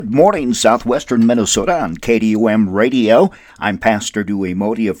Good morning, southwestern Minnesota on KDUM Radio. I'm Pastor Dewey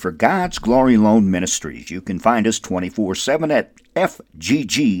Modia for God's Glory Loan Ministries. You can find us 24/7 at fggam.org.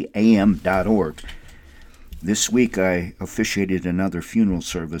 This week I officiated another funeral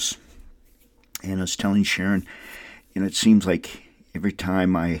service, and I was telling Sharon, it seems like every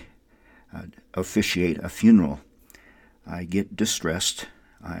time I officiate a funeral, I get distressed.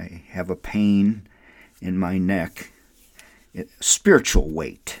 I have a pain in my neck. Spiritual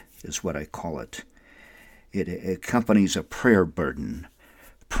weight is what I call it. It accompanies a prayer burden,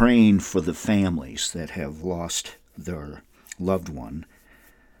 praying for the families that have lost their loved one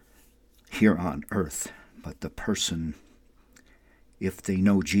here on earth. But the person, if they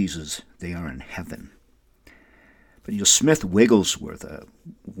know Jesus, they are in heaven. But Smith Wigglesworth, a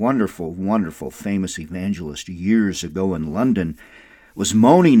wonderful, wonderful, famous evangelist years ago in London, was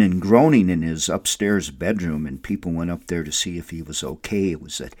moaning and groaning in his upstairs bedroom, and people went up there to see if he was okay. It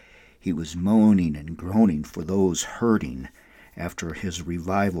was that he was moaning and groaning for those hurting after his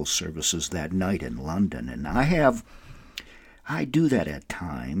revival services that night in London. And I do that at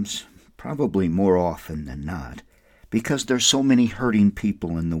times, probably more often than not, because there's so many hurting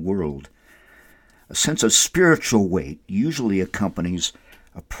people in the world. A sense of spiritual weight usually accompanies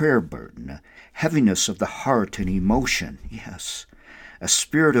a prayer burden, a heaviness of the heart and emotion, yes, a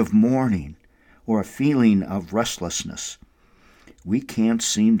spirit of mourning, or a feeling of restlessness. We can't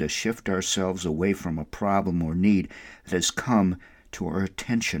seem to shift ourselves away from a problem or need that has come to our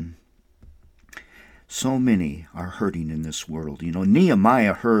attention. So many are hurting in this world.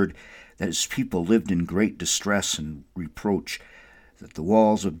 Nehemiah heard that his people lived in great distress and reproach, that the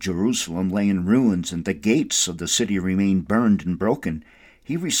walls of Jerusalem lay in ruins and the gates of the city remained burned and broken.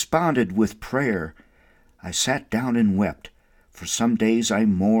 He responded with prayer. I sat down and wept. For some days I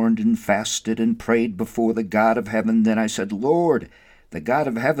mourned and fasted and prayed before the God of heaven. Then I said, Lord, the God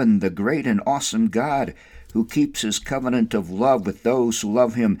of heaven, the great and awesome God, who keeps his covenant of love with those who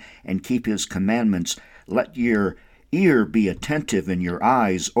love him and keep his commandments, let your ear be attentive and your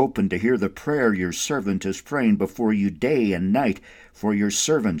eyes open to hear the prayer your servant is praying before you day and night for your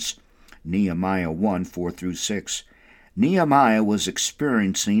servants. Nehemiah 1:4-6. Nehemiah was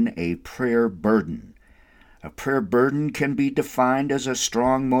experiencing a prayer burden. A prayer burden can be defined as a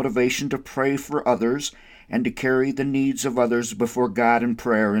strong motivation to pray for others and to carry the needs of others before God in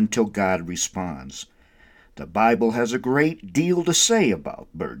prayer until God responds. The Bible has a great deal to say about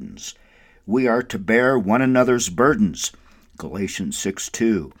burdens. We are to bear one another's burdens, Galatians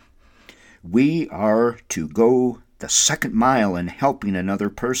 6:2. We are to go the second mile in helping another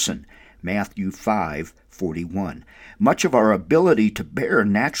person, Matthew 5:41. Much of our ability to bear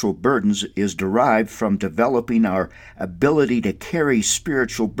natural burdens is derived from developing our ability to carry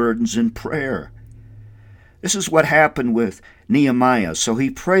spiritual burdens in prayer. This is what happened with Nehemiah. So he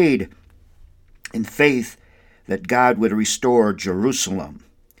prayed in faith that God would restore Jerusalem.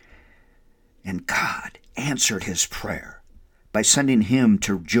 And God answered his prayer by sending him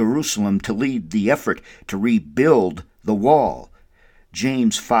to Jerusalem to lead the effort to rebuild the wall.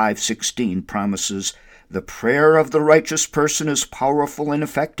 James 5:16 promises, the prayer of the righteous person is powerful and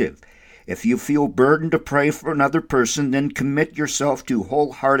effective. If you feel burdened to pray for another person, then commit yourself to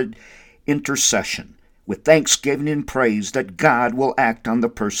wholehearted intercession with thanksgiving and praise that God will act on the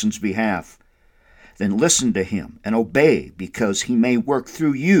person's behalf. Then listen to him and obey, because he may work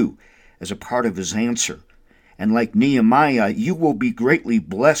through you as a part of his answer. And like Nehemiah, you will be greatly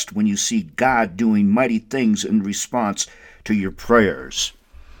blessed when you see God doing mighty things in response to your prayers.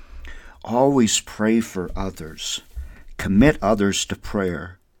 Always pray for others. Commit others to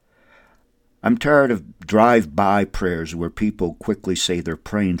prayer. I'm tired of drive-by prayers where people quickly say they're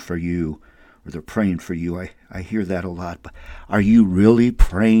praying for you or they're praying for you. I hear that a lot. But are you really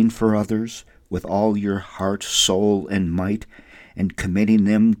praying for others with all your heart, soul, and might, and committing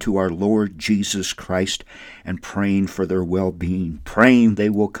them to our Lord Jesus Christ and praying for their well-being, praying they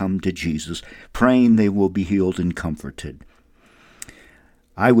will come to Jesus, praying they will be healed and comforted?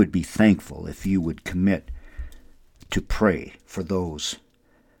 I would be thankful if you would commit to pray for those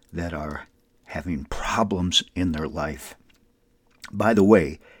that are having problems in their life. By the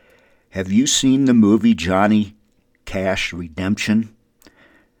way, have you seen the movie Johnny Cash Redemption?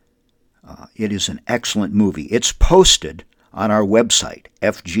 It is an excellent movie. It's posted on our website,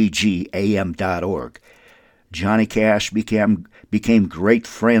 fggam.org. Johnny Cash became great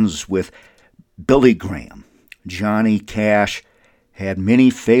friends with Billy Graham. Johnny Cash had many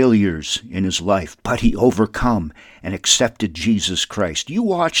failures in his life, but he overcome and accepted Jesus Christ. You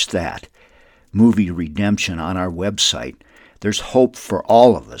watch that movie Redemption on our website. There's hope for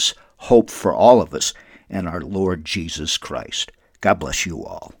all of us, and our Lord Jesus Christ. God bless you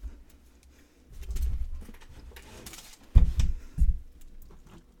all.